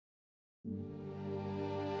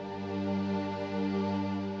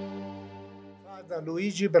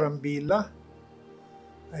Luigi Brambilla.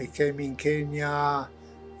 I came in Kenya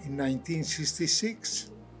in 1966,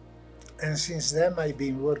 and since then I've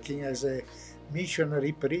been working as a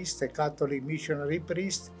missionary priest, a Catholic missionary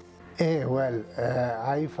priest.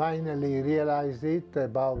 I finally realized it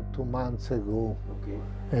about 2 months ago.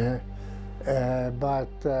 Okay.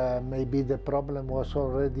 But maybe the problem was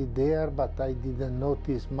already there, but I didn't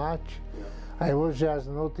notice much. Yeah. I was just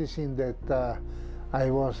noticing that I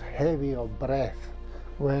was heavy of breath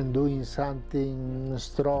when doing something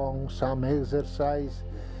strong, some exercise.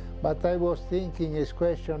 But I was thinking it's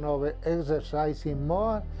question of exercising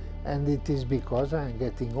more, and it is because I'm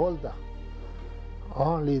getting older.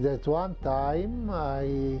 Only that one time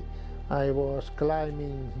I was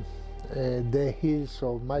climbing the hills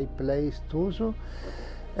of my place, Tuzu,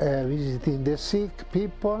 visiting the sick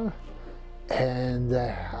people, and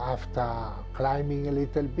after climbing a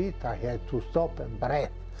little bit I had to stop and breathe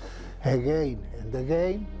again and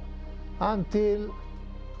again until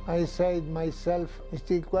I said myself,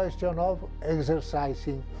 it's a question of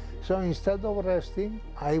exercising. So instead of resting,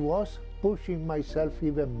 I was pushing myself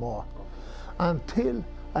even more until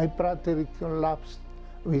I practically collapsed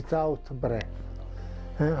without breath.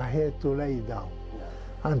 And I had to lay down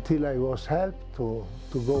until I was helped to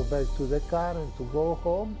go back to the car and to go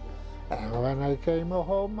home. And when I came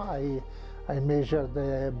home, I measured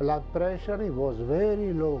the blood pressure. It was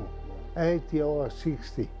very low, 80 over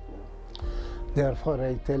 60. Therefore,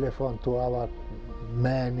 I telephoned to our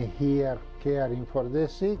man here caring for the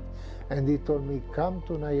sick, and he told me, come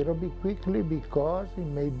to Nairobi quickly because it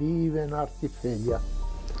may be even heart failure.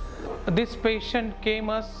 This patient came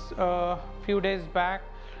us a few days back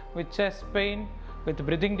with chest pain, with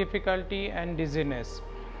breathing difficulty and dizziness.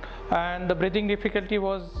 And the breathing difficulty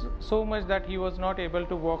was so much that he was not able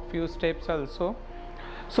to walk few steps also.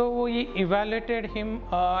 So we evaluated him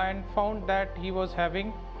and found that he was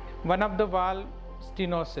having one of the valve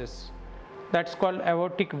stenosis, that's called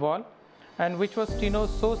aortic valve, and which was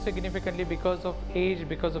stenosed so significantly because of age,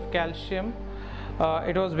 because of calcium.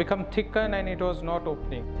 It was become thickened and it was not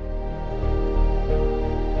opening.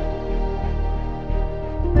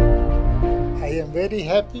 I am very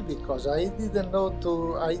happy because I didn't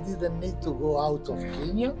need to go out of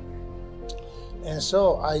Kenya, and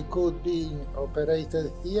so I could be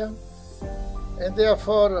operated here, and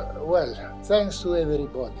therefore, well, thanks to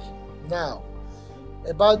everybody. Now,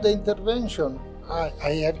 about the intervention, I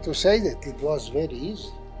have to say that it was very easy,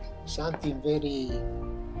 something very,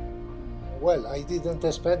 well, I didn't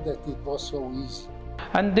expect that it was so easy.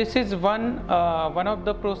 And this is one of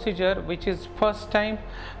the procedure which is first time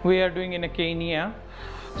we are doing in Kenya.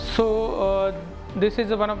 So this is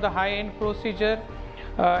one of the high-end procedure.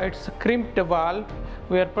 It's a crimped valve.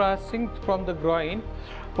 We are passing from the groin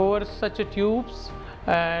over such a tubes,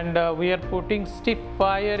 and we are putting stiff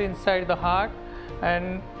wire inside the heart,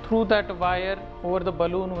 and through that wire over the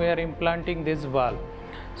balloon we are implanting this valve.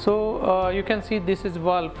 So you can see this is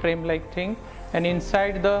valve frame like thing, and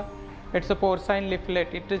inside it's a porcine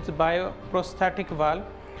leaflet. It is bioprosthetic valve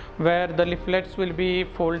where the leaflets will be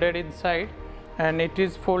folded inside, and it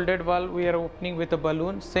is folded valve we are opening with a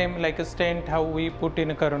balloon, same like a stent how we put in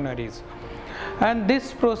coronaries. And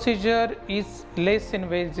this procedure is less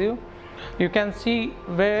invasive. You can see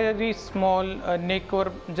very small neck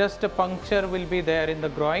or just a puncture will be there in the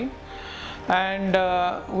groin, and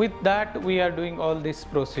with that we are doing all this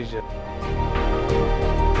procedure.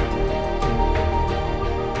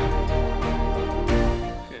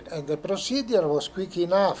 And the procedure was quick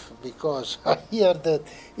enough because I hear that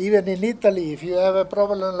even in Italy, if you have a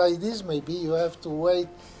problem like this, maybe you have to wait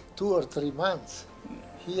 2 or 3 months.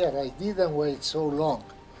 Here I didn't wait so long.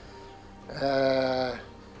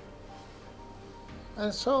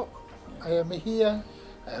 And so I am here,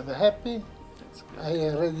 I am happy, I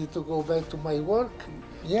am ready to go back to my work.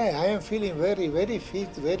 Yeah, I am feeling very, very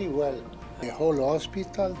fit, very well. The whole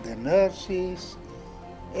hospital, the nurses,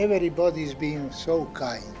 everybody's been so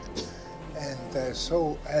kind and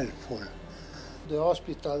so helpful. The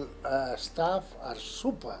hospital staff are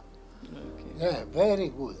super. Okay. Yeah, very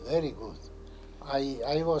good, very good.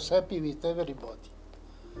 I was happy with everybody.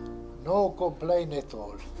 No complaint at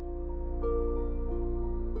all.